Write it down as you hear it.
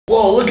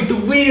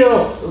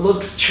wheel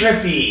looks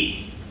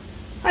trippy.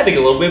 I think a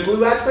little bit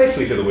blue adds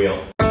nicely to the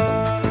wheel.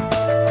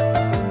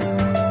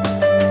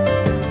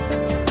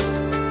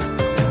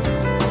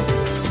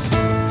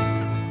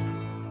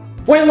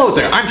 Well, hello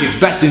there, I'm James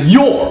Best and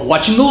you're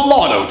watching the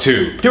Lotto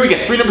Tube. Here we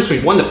guess 3 numbers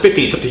between 1 to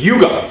 15, it's up to you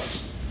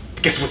guys.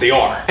 Guess what they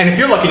are. And if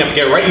you're lucky enough to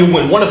get it right, you'll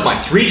win one of my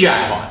 3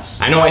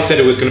 jackpots. I know I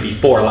said it was gonna be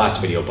 4 last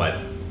video, but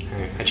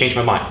I changed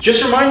my mind.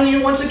 Just reminding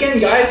you once again,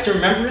 guys, to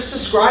remember to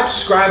subscribe.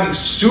 Subscribing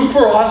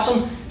super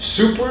awesome,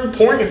 super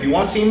important. If you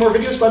want to see more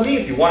videos by me,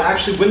 if you want to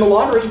actually win the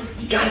lottery,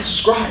 you gotta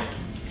subscribe.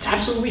 It's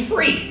absolutely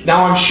free.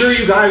 Now, I'm sure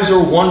you guys are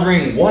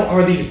wondering, what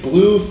are these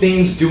blue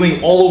things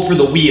doing all over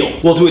the wheel?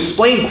 Well, to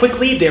explain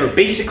quickly, they're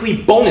basically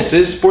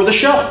bonuses for the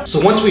show. So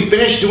once we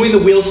finish doing the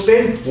wheel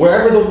spin,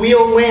 wherever the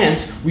wheel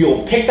lands, we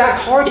will pick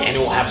that card and it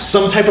will have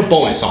some type of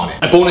bonus on it.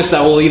 A bonus that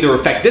will either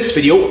affect this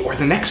video or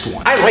the next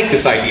one. I like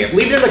this idea.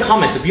 Leave it in the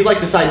comments if you like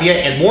this idea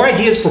and more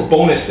ideas for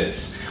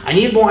bonuses. I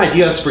need more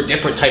ideas for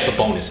different type of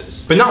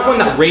bonuses. But not one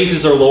that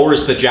raises or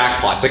lowers the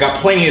jackpots. I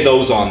got plenty of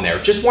those on there.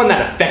 Just one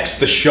that affects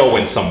the show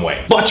in some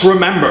way. But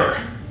remember,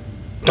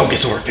 don't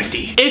guess over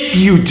 50. If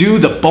you do,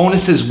 the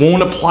bonuses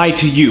won't apply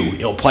to you.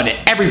 It'll apply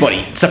to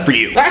everybody except for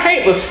you.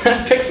 Alright, let's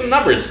pick some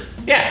numbers.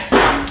 Yeah.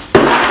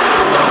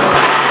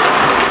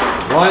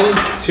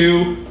 1,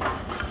 2,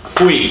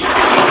 3.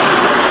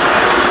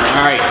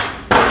 Alright.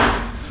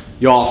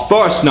 Your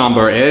first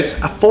number is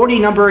a 40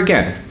 number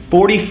again.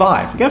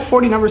 45. We got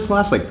 40 numbers in the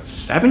last like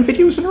 7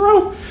 videos in a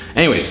row.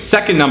 Anyways,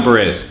 second number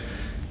is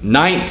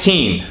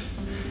 19.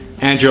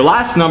 And your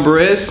last number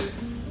is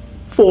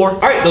 4. All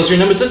right, those are your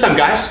numbers this time,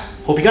 guys.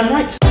 Hope you got them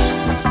right.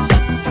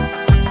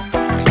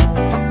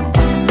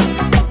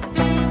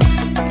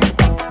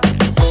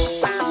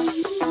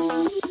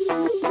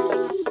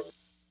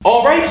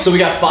 All right, so we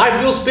got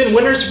 5 wheel spin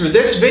winners for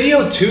this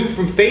video, 2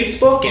 from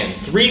Facebook and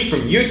 3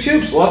 from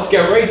YouTube. So let's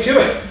get right to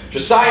it.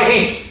 Josiah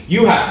Inc.,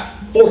 you have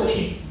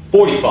 14.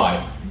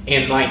 45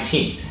 and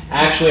 19.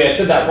 Actually, I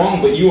said that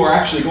wrong, but you are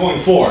actually going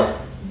for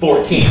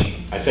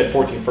 14. I said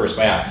 14 first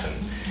by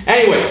accident.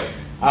 Anyways,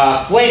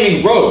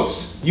 Flaming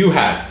Rose, you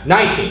had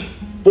 19,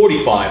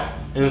 45,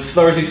 and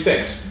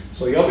 36.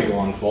 So you'll be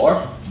going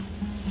for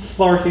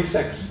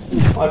 36.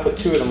 Oh, I put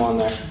 2 of them on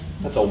there.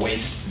 That's a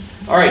waste.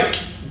 All right,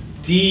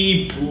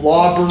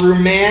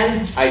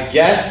 D-Blobberman, I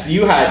guess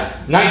you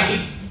had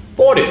 19,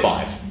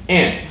 45,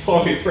 and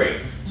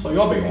 33. So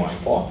you'll be going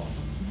for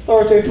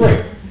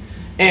 33.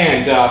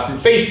 And from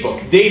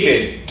Facebook,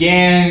 David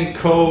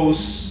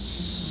Gankos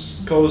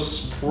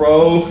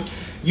Pro,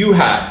 you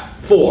have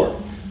 4,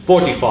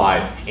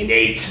 45, and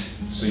 8.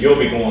 So you'll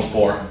be going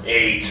for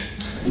 8.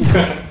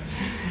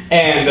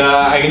 And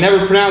I can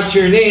never pronounce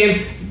your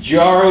name,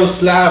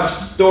 Jaroslav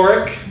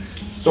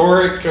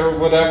Storic or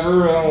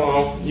whatever, I don't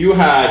know. You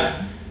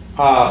had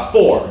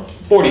 4,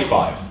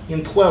 45,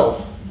 and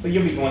 12. So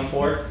you'll be going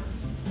for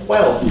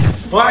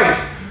 12. All right,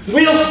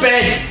 wheel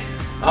spin.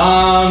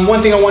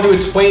 One thing I want to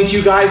explain to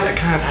you guys, I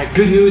kind of had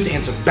good news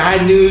and some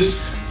bad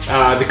news.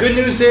 The good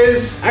news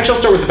is, actually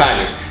I'll start with the bad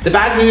news. The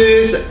bad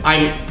news is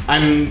I'm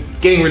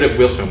getting rid of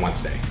Wheel Spin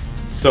Wednesday.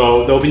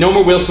 So there'll be no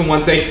more Wheel Spin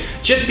Wednesday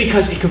just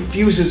because it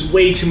confuses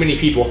way too many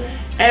people.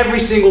 Every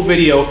single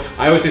video,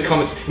 I always get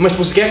comments, am I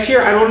supposed to guess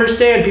here? I don't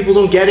understand, people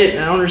don't get it,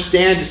 and I don't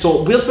understand.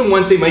 So Wheel Spin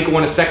Wednesday might go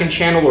on a second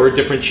channel or a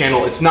different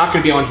channel. It's not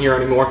gonna be on here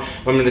anymore.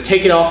 I'm gonna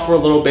take it off for a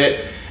little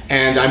bit.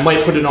 And I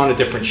might put it on a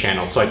different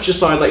channel. So I just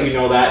thought I'd let you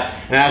know that.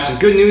 And I have some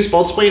good news, but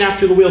I'll explain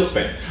after the wheel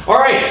spin. All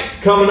right,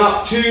 coming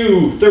up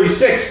to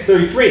 36,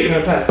 33,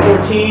 coming up past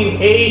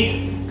 14,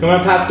 8, coming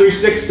up past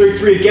 36,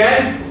 33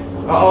 again.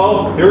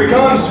 Uh-oh, here he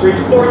comes, we're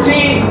to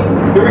 14,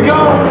 here we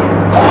go.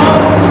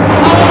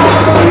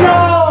 Oh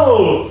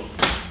no!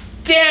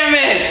 Damn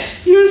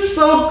it! You're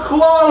so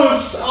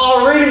close!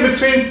 Oh, rating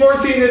between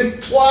 14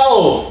 and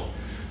 12.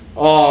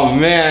 Oh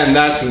man,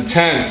 that's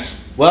intense.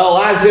 Well,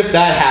 as if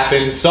that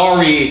happened,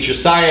 sorry,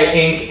 Josiah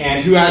Inc.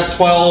 and who had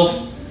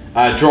 12?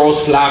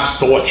 Jaroslav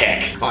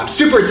Stortek. I'm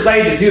super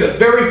excited to do the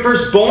very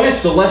first bonus,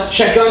 so let's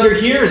check under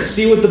here and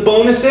see what the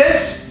bonus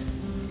is.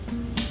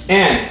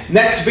 And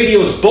next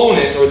video's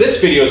bonus, or this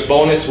video's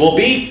bonus, will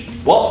be,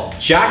 well,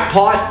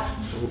 jackpot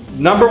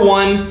number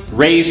 1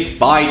 raised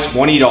by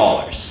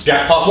 $20.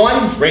 Jackpot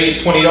 1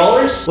 raised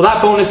 $20. Well,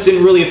 that bonus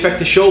didn't really affect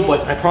the show,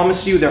 but I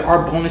promise you there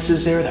are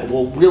bonuses there that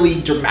will really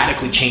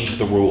dramatically change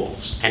the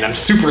rules. And I'm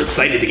super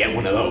excited to get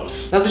one of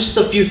those. Now there's just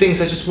a few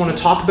things I just want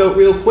to talk about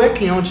real quick,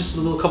 you know, just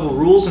a little couple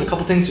rules and a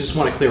couple things I just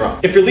want to clear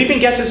up. If you're leaving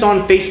guesses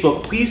on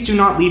Facebook, please do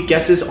not leave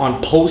guesses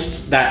on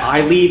posts that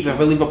I leave. If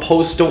I leave a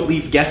post, don't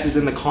leave guesses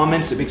in the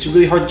comments. It makes it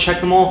really hard to check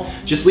them all.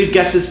 Just leave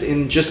guesses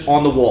just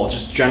on the wall.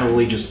 Just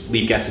generally just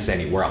leave guesses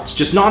anywhere else.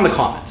 Just not in the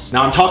comments.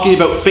 Now I'm talking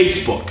about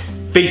Facebook.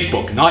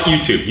 Facebook, not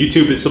YouTube.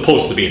 YouTube is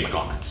supposed to be in the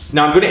comments.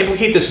 Now I'm going to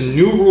implicate this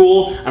new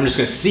rule. I'm just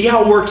going to see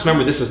how it works.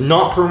 Remember, this is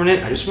not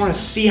permanent. I just want to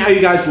see how you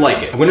guys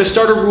like it. I'm going to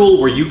start a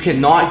rule where you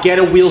cannot get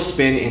a wheel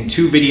spin in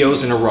 2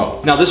 videos in a row.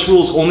 Now this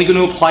rule is only going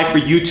to apply for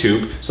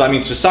YouTube. So that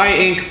means Josiah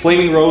Inc.,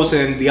 Flaming Rose,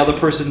 and the other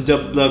person,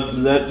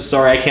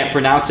 sorry, I can't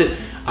pronounce it.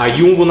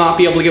 You will not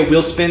be able to get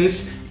wheel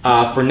spins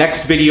for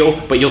next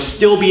video, but you'll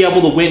still be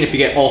able to win if you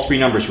get all 3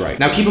 numbers right.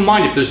 Now keep in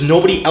mind, if there's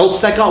nobody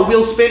else that got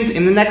wheel spins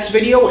in the next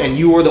video and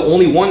you are the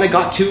only one that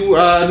got 2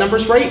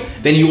 numbers right,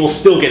 then you will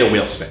still get a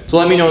wheel spin. So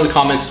let me know in the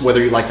comments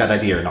whether you like that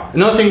idea or not.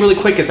 Another thing really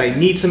quick is I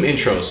need some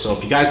intros. So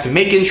if you guys can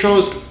make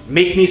intros,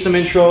 make me some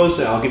intros,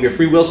 and I'll give you a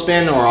free wheel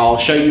spin, or I'll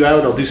shout you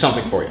out, I'll do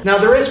something for you. Now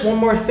there is one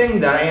more thing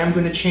that I am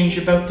going to change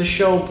about the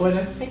show, but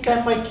I think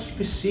I might keep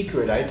a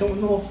secret. I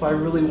don't know if I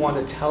really want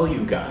to tell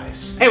you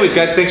guys. Anyways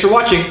guys, thanks for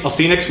watching. I'll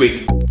see you next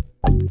week.